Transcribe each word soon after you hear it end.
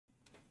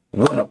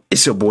What up?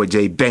 It's your boy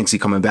Jay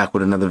Banksy coming back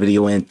with another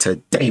video, and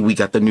today we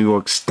got the New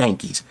York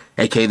Stankies,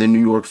 aka the New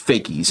York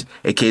Fakies,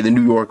 aka the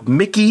New York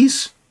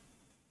Mickeys,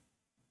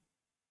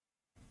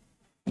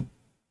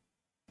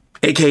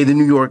 aka the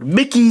New York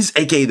Mickeys,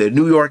 aka the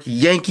New York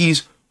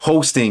Yankees,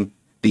 hosting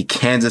the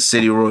Kansas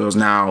City Royals.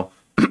 Now,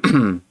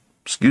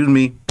 excuse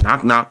me,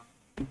 knock knock.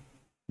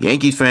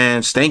 Yankees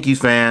fans, Stankies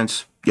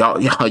fans,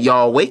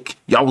 y'all awake?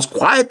 Y'all was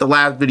quiet the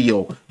last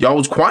video. Y'all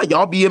was quiet.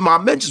 Y'all be in my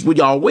mentions when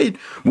y'all win.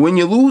 When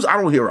you lose, I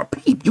don't hear a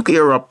peep. You can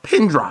hear a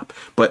pin drop.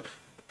 But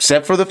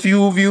except for the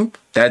few of you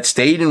that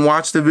stayed and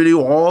watched the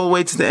video all the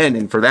way to the end,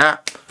 and for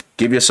that,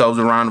 give yourselves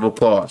a round of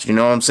applause. You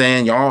know what I'm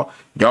saying? Y'all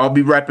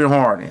be repping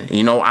hard, and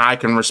you know I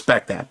can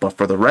respect that. But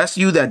for the rest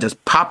of you that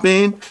just pop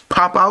in,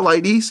 pop out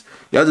like these,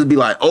 y'all just be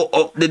like,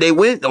 oh, did they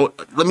win? Oh,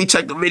 let me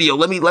check the video.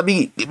 Let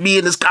me be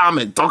in this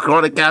comment talking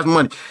all the cash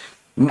money.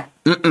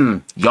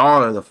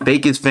 Y'all are the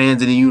fakest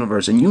fans in the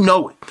universe, and you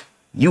know it.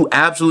 You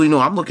absolutely know.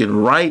 I'm looking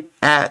right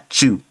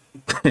at you.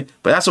 But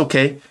that's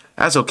okay.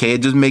 That's okay.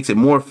 It just makes it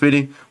more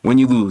fitting when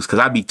you lose, because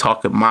I be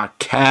talking my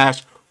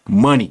cash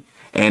money.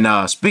 And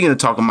speaking of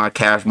talking my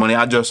cash money,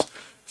 I just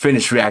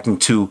finished reacting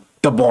to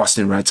the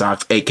Boston Red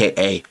Sox,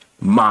 aka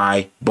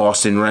my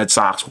Boston Red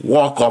Sox,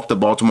 walk off the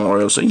Baltimore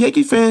Orioles. So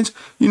Yankee fans,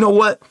 you know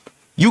what?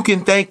 You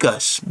can thank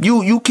us.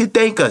 You can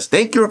thank us.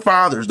 Thank your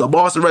fathers, the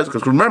Boston Red Sox.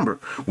 Because remember,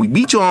 we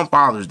beat you on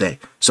Father's Day.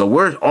 So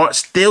we're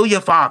still your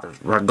fathers,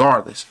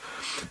 regardless.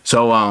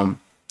 So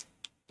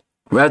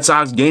Red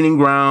Sox gaining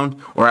ground,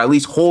 or at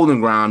least holding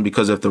ground,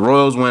 because if the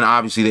Royals win,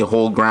 obviously they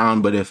hold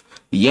ground. But if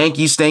the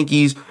Yankees,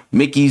 Stankies,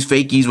 Mickeys,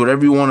 Fakies,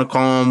 whatever you want to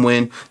call them,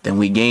 win, then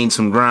we gain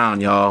some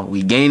ground, y'all.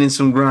 We gaining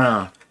some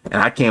ground.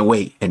 And I can't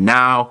wait. And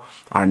now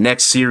our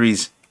next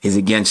series is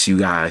against you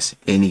guys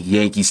in the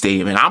Yankee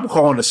Stadium. And I'm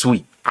calling a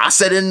sweep. I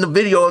said it in the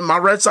video, in my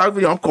Red Sox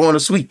video, I'm calling a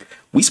sweep.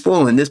 We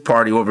spoiling this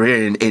party over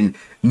here in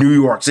New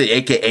York City,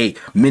 a.k.a.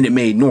 Minute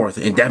Maid North,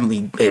 and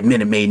definitely at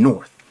Minute Maid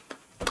North.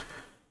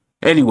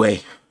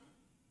 Anyway,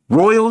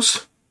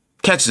 Royals,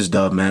 catch this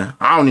dub, man.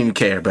 I don't even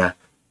care, bruh.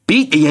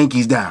 Beat the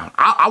Yankees down.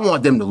 I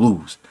want them to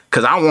lose,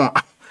 because I want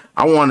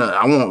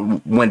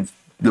when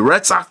the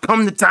Red Sox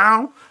come to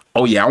town,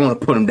 oh yeah, I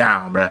want to put them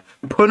down, bruh.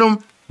 Put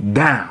them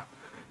down.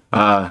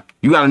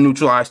 You got to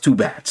neutralize 2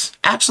 bats.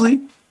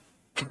 Actually,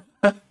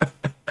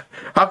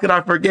 how could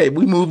I forget?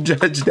 We moved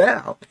Judge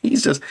down.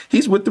 He's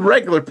with the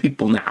regular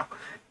people now.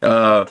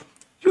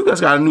 You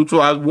guys got to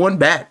neutralize 1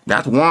 bat.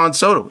 That's Juan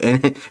Soto.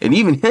 And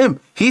even him,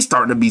 he's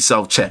starting to be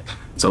self-checked.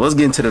 So let's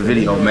get into the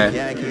video, man.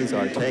 Yankees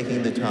are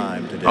taking the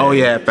time today. Oh,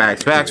 yeah,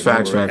 facts.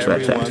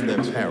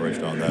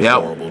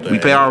 Yep, we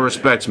pay our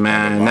respects,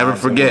 man. Never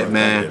forget,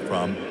 man.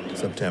 From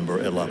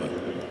September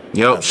 11th.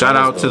 Yep, shout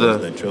out to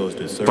the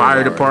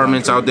fire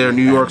departments out there in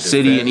New York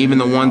City, and even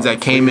the ones that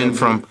came in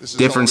from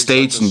different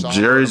states, New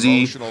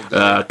Jersey,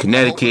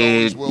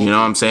 Connecticut, you know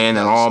what I'm saying,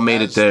 that all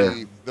made it there.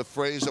 The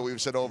phrase that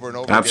we've said over and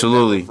over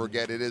Absolutely. again, never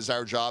forget. It is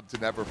our job to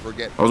never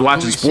forget. I was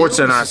watching Sports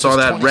Center. I saw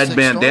that red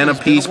bandana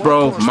piece,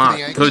 bro.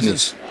 My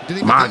goodness.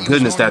 My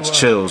goodness, that's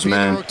chills,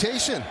 man.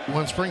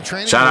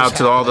 Shout out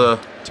to all the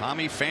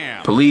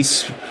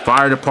police,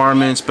 fire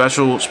department,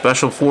 special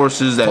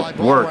forces that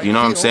work, you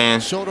know what I'm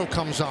saying?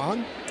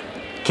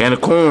 Can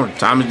of corn,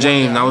 Thomas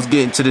James. Now let's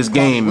get into this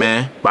game,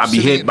 man. Bobby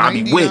hit,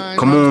 Bobby Witt.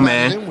 Come on,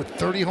 man. With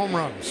 30 home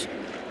runs.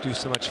 Do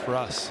so much for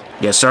us.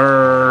 Yes,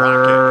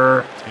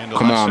 sir.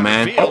 Come on,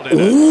 man. Oh,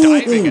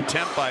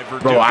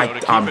 bro,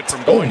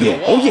 oh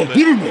yeah,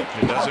 get in there.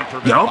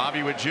 Yo,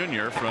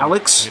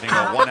 Alex.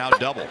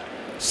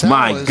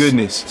 My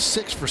goodness.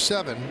 6 for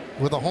 7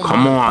 with a home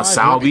Come on,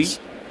 Salvi.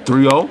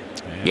 3-0.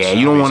 Yeah,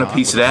 you don't want a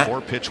piece of that.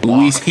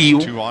 Luis Heel.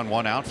 2 on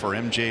 1 out for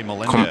MJ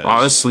Melendez. Come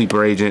on, this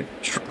sleeper agent.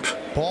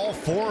 Ball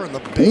 4 and the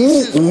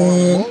bases are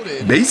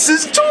loaded.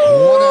 Bases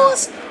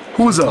tossed.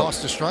 Who's up?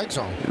 Lost the strike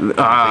zone.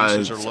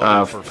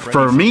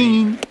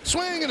 Fermin.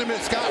 Swing and a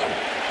miss, got him.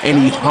 And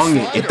he hung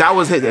it. If that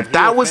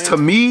was to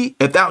me,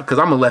 because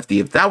I'm a lefty,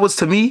 if that was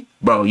to me,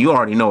 bro, you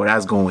already know where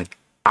that's going.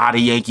 Out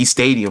of Yankee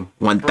Stadium,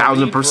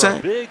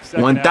 1,000%.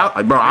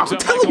 1,000. Bro, I'm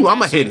telling you,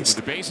 I'm a hitter.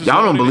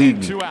 Y'all don't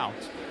believe me.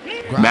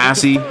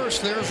 Massey.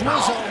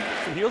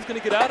 Heel's going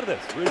to get out of this.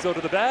 Rizzo to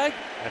the bag,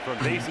 and from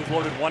bases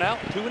loaded, 1 out,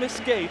 2 an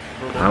escape.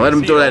 Now let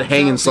him throw that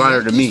hanging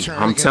slider to me.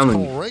 I'm telling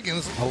you.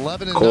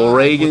 Cole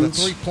Reagans.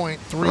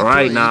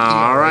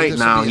 All right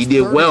now. He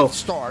did well.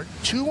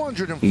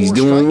 He's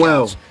doing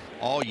well.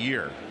 All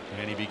year,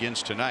 and he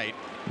begins tonight.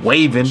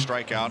 Waving.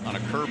 Strikeout on a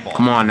curveball.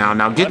 Come on now.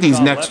 Now get these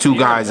next 2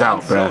 guys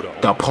out, bro.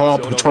 The Paw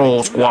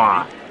Patrol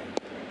squad.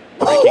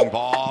 Breaking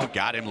ball,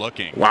 got him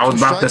looking. Well, I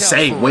was about to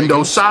say,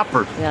 window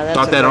shopper.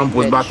 Thought that ump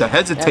was about to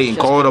hesitate and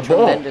call it a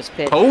ball.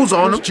 Toes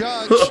on him.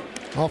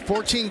 Well,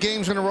 14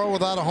 games in a row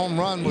without a home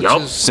run.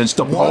 Yup, since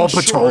the Paw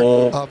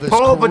Patrol.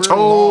 Paw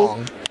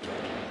Patrol.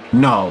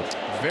 No.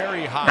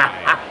 Very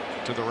high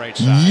to the right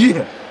side.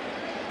 Yeah.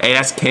 Hey,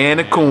 that's can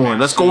of corn.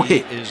 Let's go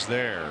hit.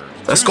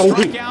 Let's go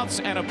hit.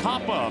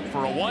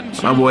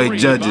 My boy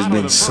Judge has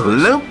been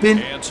slumping.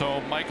 And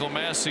so Michael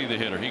Massey, the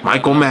hitter.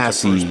 Michael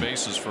Massey.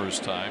 Bases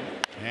first time.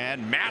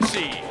 And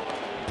Massey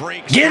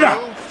breaks Get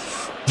up.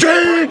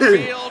 Judge.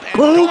 field and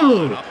Boom.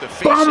 gone off the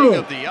facing Boom.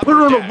 of the Put it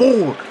on upper the deck.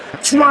 board.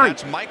 That's And right.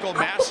 That's Michael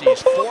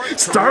Massey's fourth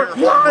Start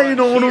career home flying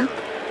run on him. here.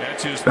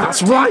 That's his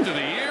That's 13th right. of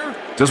the year.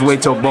 Just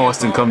wait till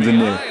Boston comes in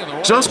there.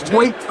 Just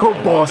wait till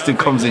Boston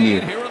comes in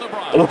here.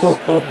 Oh,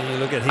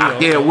 Look at I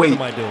can't wait.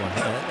 What am I doing?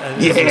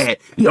 Yeah.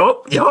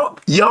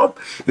 Yup.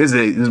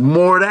 There's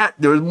more of that.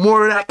 There's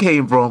more of that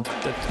came from.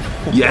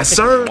 Yes,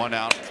 sir. One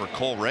out for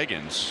Cole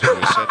Reagans, who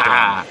was set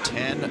down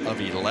 10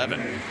 of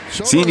 11.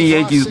 Seeing the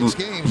Yankees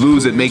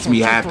lose, it makes me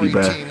happy,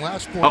 bro.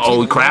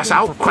 Uh-oh, crash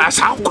out.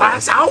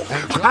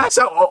 Oh.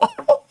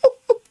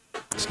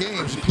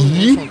 Games, including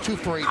this one, 2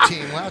 for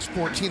 18. Last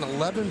 14,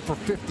 11 for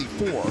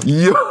 54.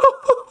 Yo.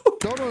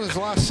 Total in his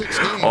last 6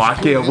 games. Oh, I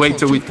can't wait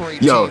till we.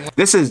 Yo,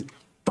 this is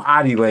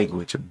body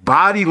language.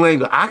 Body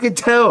language. I can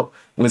tell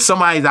when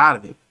somebody's out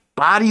of it.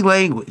 Body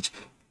language.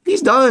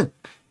 He's done.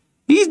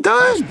 He's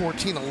done.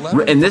 14,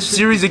 11 In this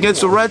series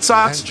against the Red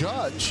Sox,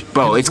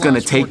 bro, it's going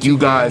to take you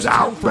guys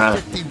out, bro.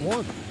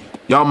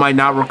 Y'all might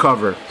not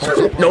recover.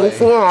 No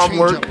forearm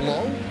work.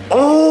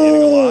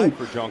 Oh,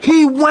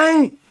 he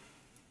went.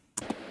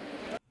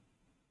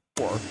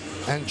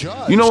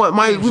 You know what?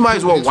 We might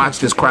as well watch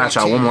this crash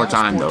out one more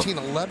time, though.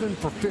 11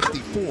 for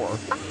 54.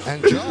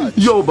 And Judge,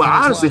 yo, but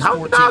honestly, how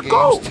did that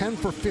go? 10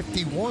 for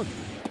 51.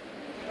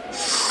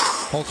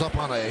 Holds up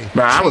on a.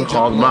 Bro, I would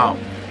call him out.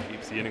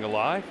 Keeps the inning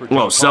alive for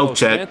Well,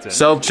 self-check.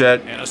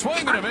 Self-check. And a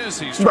swing and a miss.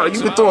 He Bro, you strikes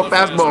can him throw a out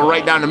with fastball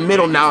right down the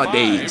middle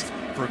nowadays.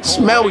 For Cole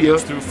Smell ya. Reagans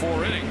through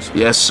 4 innings.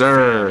 Yes,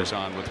 sir. Is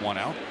on with one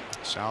out.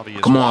 Salvi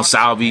is Come on, walked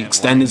Salvi. and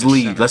Extend lined his to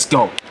lead. center. Let's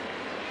go.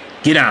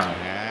 Get down.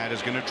 That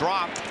is going to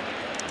drop.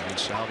 And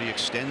Salvi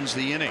extends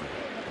the inning.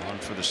 On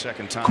for the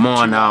second time. Come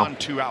on 2 now. on,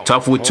 2 out.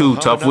 Tough with two.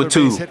 Tough with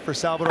two.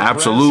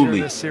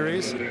 Absolutely.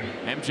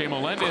 MJ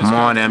Melendez. Come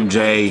on,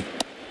 MJ.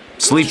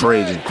 Sleeper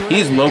agent.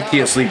 He's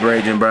low-key a sleeper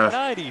agent, bro.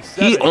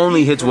 He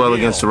only hits well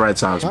against the Red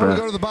Sox, Now we go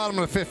bro. to the bottom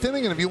of the 5th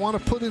inning, and if you want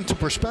to put into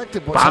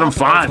perspective what's Bottom happened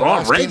 5 over the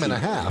last already. game and a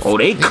half, Oh,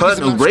 they Yankees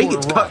cutting have them. not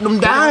Reagan's scored a cutting run.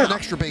 them They got down. an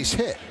extra base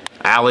hit.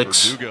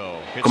 Alex. Verdugo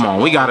hits Come a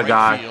on, we ball got a right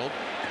guy. field.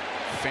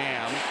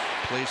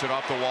 Pham plays it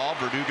off the wall.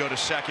 Verdugo to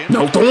second.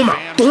 No, throw him out.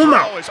 Pham's Throw him throw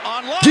out. is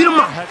on line. Get him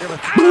out.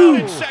 Out Boom.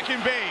 at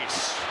second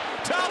base.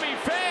 Tommy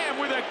Pham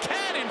with a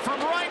cannon from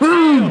right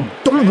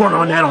Don't run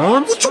on that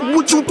arm.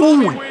 What you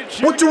doing?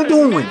 What you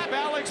doing?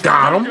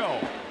 Got him.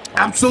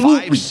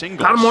 Absolutely.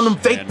 Got him on them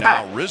fake And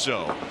now pack.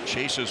 Rizzo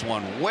chases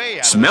one way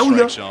out Smell of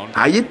the ya. strike zone.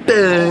 How you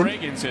doing?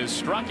 Reagans has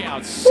struck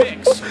out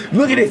 6.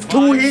 Look at it.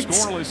 2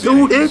 hits.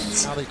 2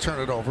 hits. Now they turn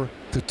it over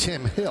to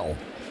Tim Hill.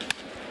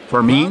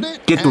 For me,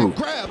 get through.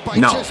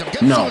 No.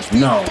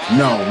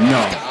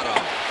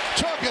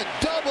 Took a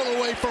double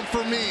away from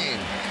Fermin.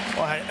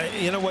 Well,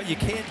 you know what? You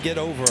can't get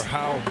over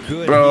how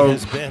good Bro. he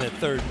has been at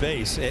third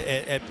base.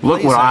 At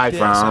Look plays what like I this.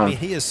 found. I mean,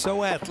 he is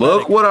so athletic.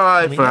 Look what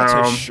I mean, That's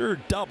found. a sure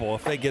double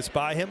if that gets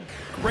by him.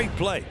 Great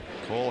play.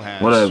 Cole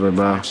has Whatever,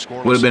 bro. 5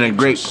 scoreless Would have been a innings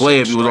great and play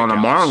if 6 he was on the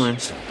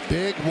strikeouts. Marlins.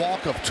 Big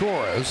walk of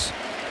Torres,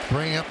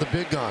 bringing up the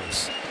big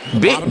guns.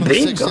 Bottom of the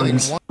Big 6th inning,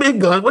 guns. Big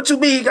guns. What you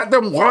mean? You got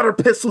them water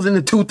pistols in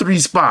the 2-3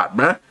 spot,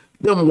 man.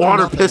 Them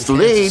water Nothing, pistols.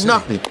 They ain't Kansas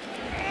nothing.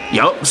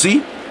 Yup.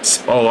 See?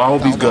 Oh, I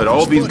hope he's good. I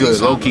hope he's good.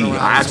 Low key.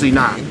 Actually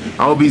not.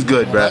 I hope he's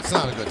good, bro. that's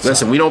not a good Listen,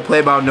 sign. we don't play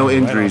about no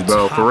injuries, Right on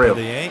bro. top For of real.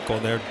 the ankle,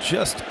 they're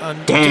just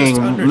Dang,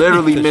 just underneath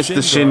literally missed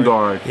the shin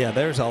guard. Yeah,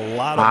 there's a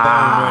lot of Ah.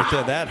 bone right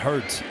there. That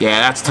hurts. Yeah,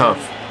 that's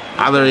tough.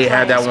 I literally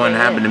had that one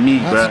happen to me,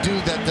 That's bro. a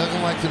dude that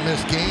doesn't like to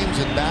miss games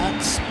and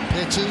bats,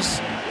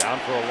 pitches. Down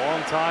for a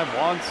long time.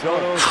 Juan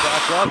Soto's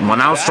back up. When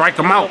I'll strike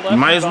him out, you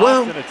might as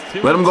well.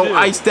 Let him go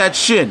ice that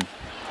shin.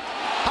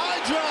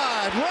 High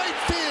drive, right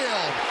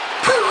field.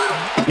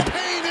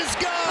 Pain is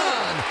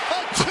gone. A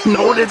 2-run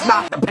No, it's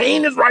not. The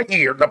pain is right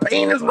here. The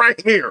pain is right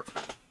here.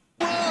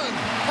 run,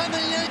 and the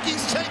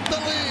Yankees take the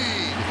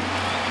lead.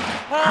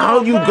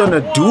 How you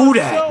gonna do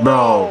that,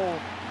 bro?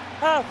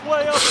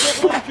 Halfway up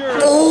the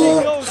bleachers. Oh,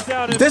 He goes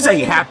down and this ain't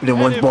plays, happening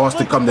and when it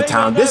Boston come to flips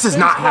town. on This that is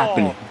not baseball.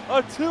 happening.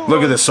 A 2-run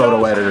Look at the Soto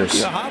shot. editors.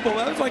 You hobble.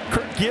 That was like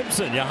Kirk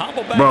Gibson. You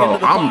hobble back Bro, into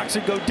the I'm- box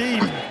and go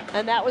deep.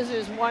 And that was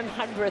his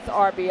 100th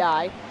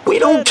RBI. We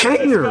don't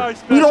care.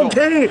 We don't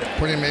care.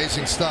 Pretty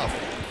amazing stuff.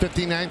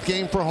 59th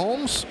game for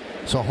Holmes.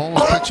 So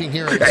Holmes pitching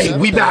here. At Hey,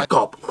 we 7th. back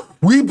up.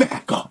 We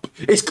back up.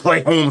 It's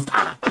Clay Holmes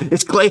time.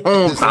 It's Clay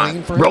Holmes This lane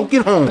time. for him.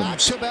 Broken Holmes.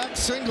 Back-to-back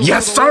singles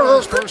Yes, for the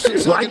Royals. sir. First and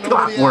second, Like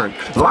nobody clockwork.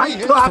 out. 3 Like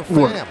hits for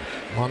clockwork. Pham.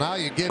 Well, now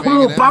you're giving Come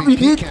on, an Bobby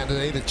MVP Witt.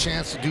 candidate a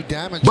chance to do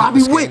damage Bobby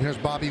in this Witt. game. Here's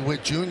Bobby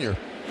Witt Jr.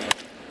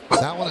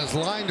 That one is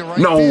lined to right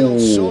No.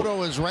 field.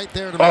 Soto is right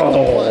there to make the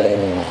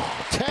play.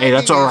 Hey,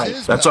 that's all right.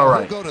 That's all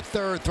right. Go to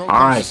third, throw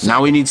All right, to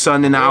now we need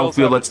something in the Royals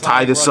outfield. have a Let's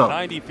tie this run up.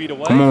 90 feet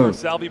away Come for on.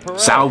 Salvi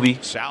Perez. Salvi.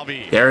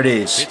 Salvi There it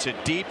is. hits it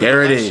deep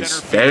There in it left is.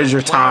 center field. There's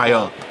your tie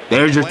up.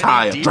 There's your Plenty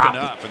tie up. deep Drop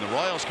enough, it. and the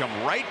Royals come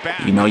right back.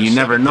 You know, in you the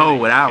never 7th know inning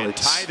with and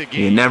Alex. tie the You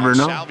game never on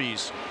know.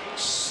 Salvi's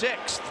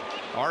 6th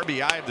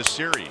RBI of the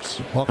series.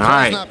 Well, All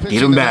right,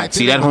 get him back.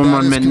 See, that home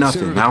run meant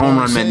nothing. That home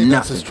run meant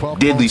nothing.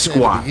 Diddly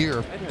squat.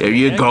 There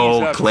you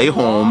go, Clay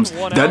Holmes.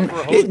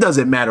 It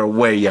doesn't matter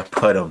where you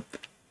put him.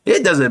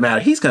 It doesn't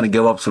matter. He's going to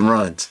give up some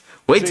runs.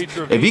 Wait,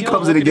 if he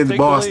comes in against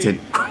Boston.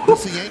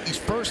 It's the Yankees'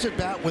 first at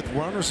bat with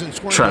runners in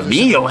scoring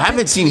Trevino,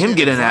 haven't seen him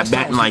get in that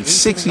bat in like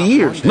 6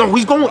 years. No,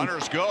 he's going.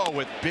 Runners go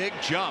with big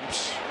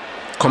jumps.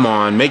 Come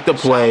on, make the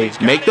play.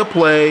 Make the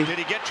play.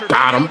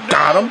 Got him.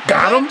 Got him.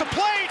 Got him.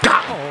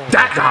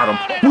 That got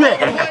him.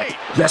 Yeah.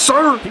 Yes,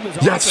 sir.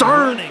 Yes, sir.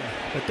 Running,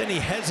 but then he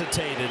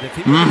hesitated. If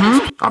he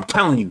I'm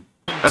telling you,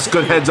 that's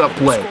good heads-up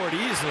play. scored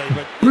easily,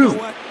 but you know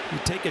what? You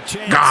take a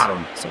chance. Got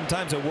him.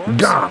 Sometimes it works.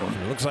 Got him.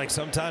 It looks like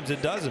sometimes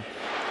it doesn't.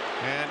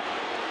 And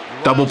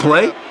Double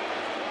play.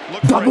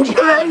 Double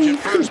play.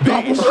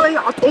 Double play.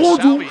 I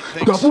told you.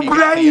 Double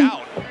play.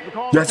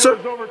 Yes, sir.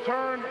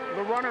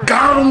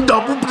 Got him.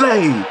 Double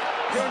play.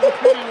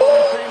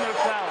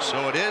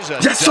 So it is a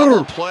Yes, double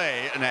sir.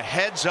 play and a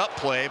heads-up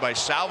play by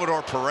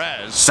Salvador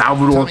Perez.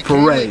 Salvador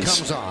Perez.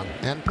 Comes on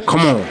and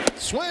Come on.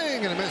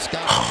 swing and a miss.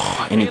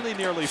 And he- Haley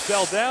nearly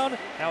fell down.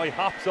 Now he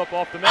hops up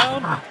off the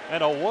mound.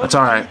 And a one. That's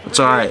all right. That's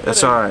all right.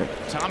 That's all right.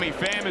 Tommy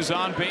Pham is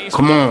on base.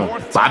 Come for the on.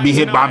 fourth Bobby time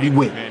hit tonight. Bobby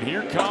Witt. And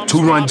here comes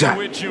Two-run Bobby jack.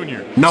 Witt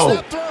Jr. No.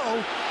 Step throw,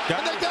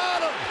 and they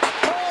got him.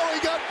 Oh, he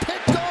got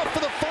picked off for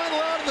the final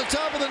out at the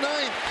top of the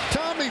ninth.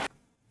 Tommy.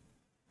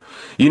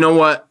 You know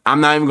what? I'm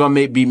not even going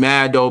to be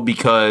mad, though,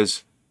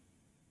 because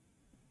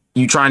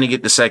you trying to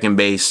get the second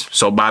base,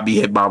 so Bobby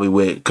hit Bobby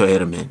Witt, could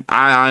hit him in.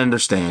 I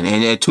understand.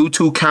 And a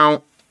 2-2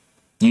 count,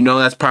 you know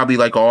that's probably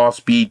like an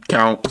off-speed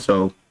count,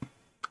 so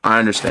I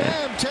understand.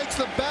 Takes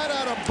the bat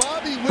out of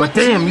Bobby Witt But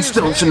damn, you Jr.'s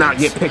still should not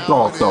get hands. picked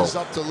off, though.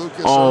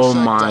 Oh,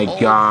 my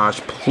gosh.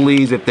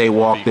 Please, if they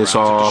walk this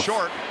off.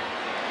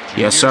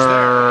 Yes,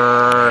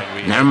 sir.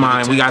 Never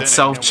mind. We got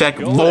self-check.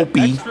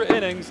 Volpe. Extra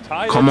innings,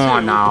 tied Come at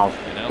on 2. now.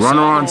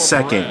 Runner on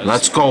second.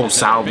 Let's go,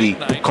 Salvi.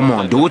 Come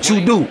on. Do what you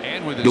do.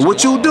 Do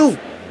what you do.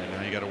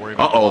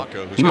 Uh-oh.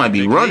 He might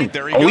be running.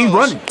 Oh, he's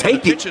running.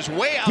 Take it.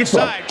 Way Get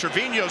outside.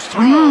 Trevino's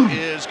throw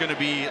is going to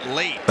be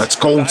late. Let's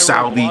go,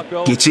 Salvi.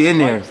 Get you in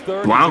there.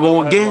 Want to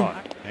go again?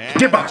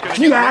 Get back.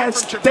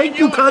 Yes. Thank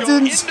you,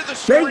 Cousins.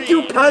 Thank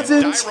you,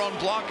 Cousins.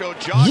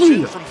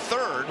 Yeah. From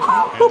third,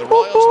 and the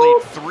Royals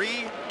lead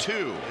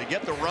 3-2. They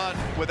get the run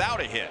without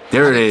a hit.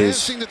 There it is.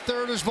 Dancing to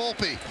third is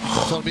Volpe.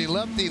 So it'll be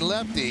lefty.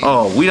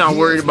 Oh, we not He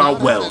worried has not about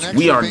had Wells. an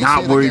We extra are base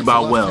not hit worried against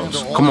about the Wells.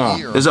 left-hander Come all on.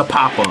 year. There's a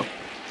pop-up.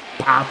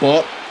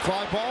 Pop-up.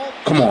 Fly ball.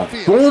 Come on.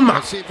 Field. Throw him out.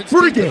 Let's see if it's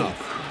For the deep game.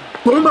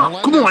 enough. Throw him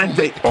out. Come on,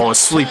 they. Oh,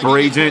 sleeper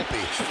agent.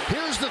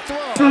 Here's the throw.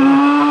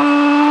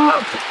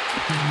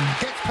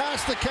 Gets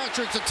past the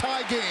catcher. It's a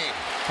tie game.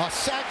 A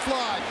sac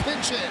fly.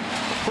 Pitch in.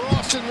 For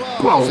Austin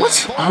Wells. Bro,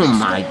 what's... Oh,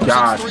 my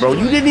gosh, bro.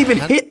 You didn't even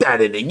hit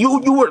that inning. You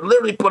were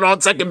literally put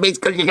on second base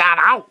because you got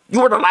out.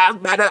 You were the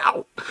last batter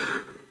out.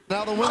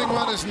 Now the winning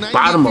run is 90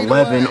 Bottom feet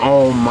 11. away.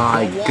 Oh,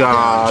 my A walk-off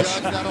gosh.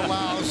 judge that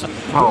allows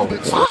Oh,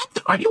 Rubens-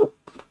 what? Are you...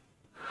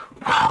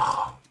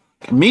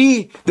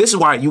 Me, this is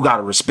why you got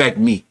to respect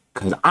me,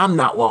 because I'm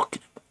not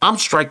walking. I'm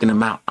striking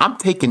them out. I'm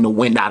taking the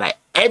wind out of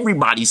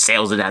everybody's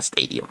sails in that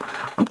stadium.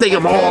 I'm taking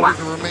them all out.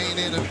 To remain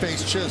in and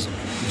face Chisholm.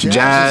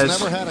 Jazz, has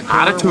never had a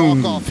out of career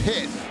tune. walk-off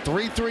hit.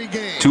 3-3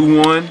 game.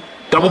 2-1,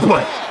 double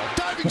play.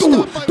 Diving Do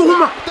stop it. by Do him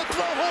Witt. out. The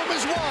throw home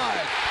is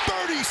wide.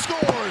 30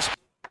 scores.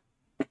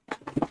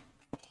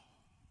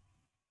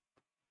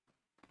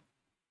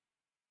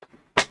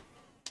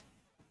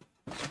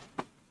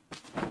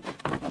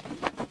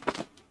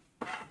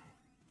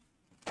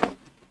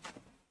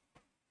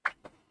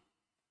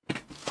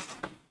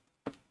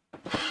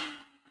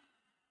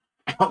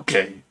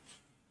 Okay.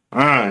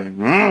 All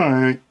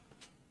right.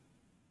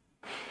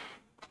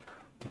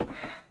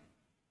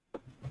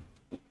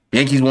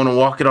 Yankees want to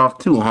walk it off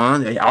too,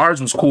 huh? Ours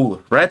was cooler.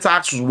 Red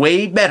Sox was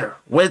way better.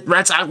 Red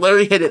Sox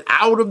literally hit it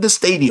out of the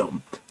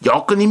stadium.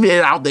 Y'all couldn't even hit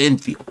it out the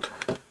infield.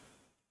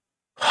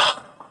 The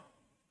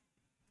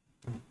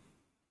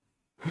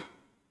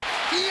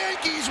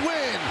Yankees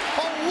win.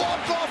 A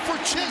walk-off for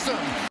Chisholm.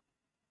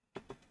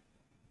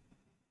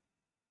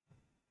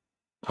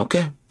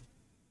 Okay.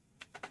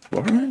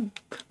 All right.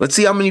 Let's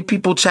see how many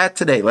people chat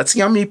today.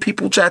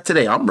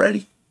 I'm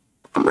ready.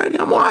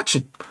 I'm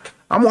watching.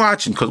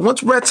 Because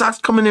once Red Sox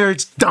come in there,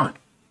 it's done.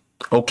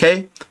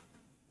 Okay?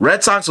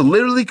 Red Sox are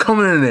literally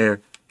coming in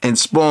there and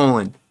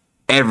spoiling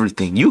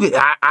everything.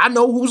 I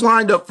know who's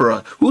lined up for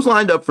us. Who's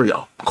lined up for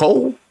y'all?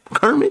 Cole?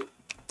 Kermit?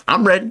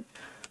 I'm ready.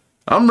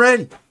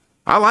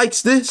 I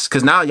likes this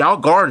because now y'all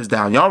guard is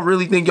down. Y'all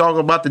really think y'all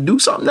about to do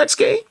something next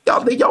game?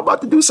 Y'all think y'all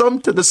about to do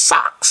something to the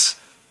Sox?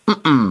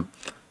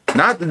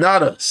 Not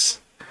us.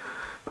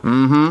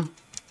 Because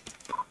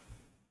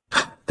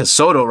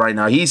Soto right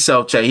now, he's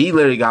self-check. He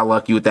literally got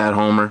lucky with that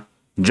homer.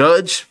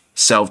 Judge,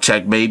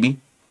 self-check, baby.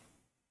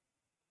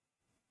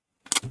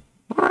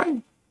 All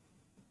right.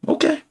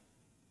 Okay.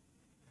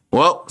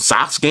 Well,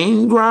 Sox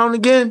gained ground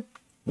again.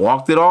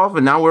 Walked it off,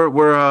 and now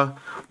I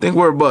think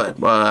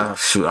we're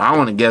shoot, I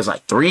want to guess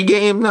like 3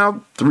 games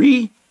now.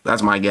 3?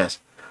 That's my guess.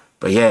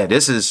 But yeah,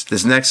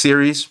 this next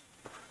series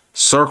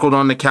circled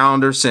on the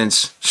calendar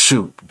since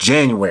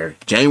January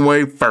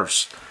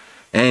 1st.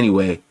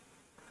 Anyway,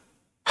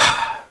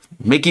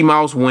 Mickey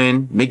Mouse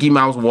win, Mickey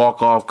Mouse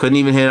walk off, couldn't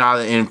even hit out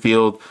of the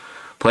infield,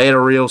 play at a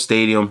real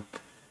stadium.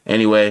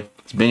 Anyway,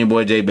 It's been your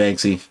boy Jay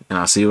Banksy, and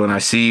I'll see you when I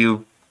see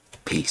you.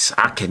 Peace.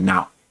 I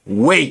cannot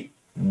wait.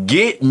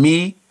 Get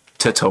me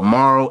to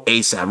tomorrow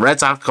ASAP.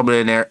 Red Sox coming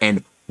in there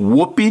and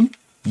whooping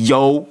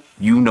yo,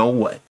 you know what.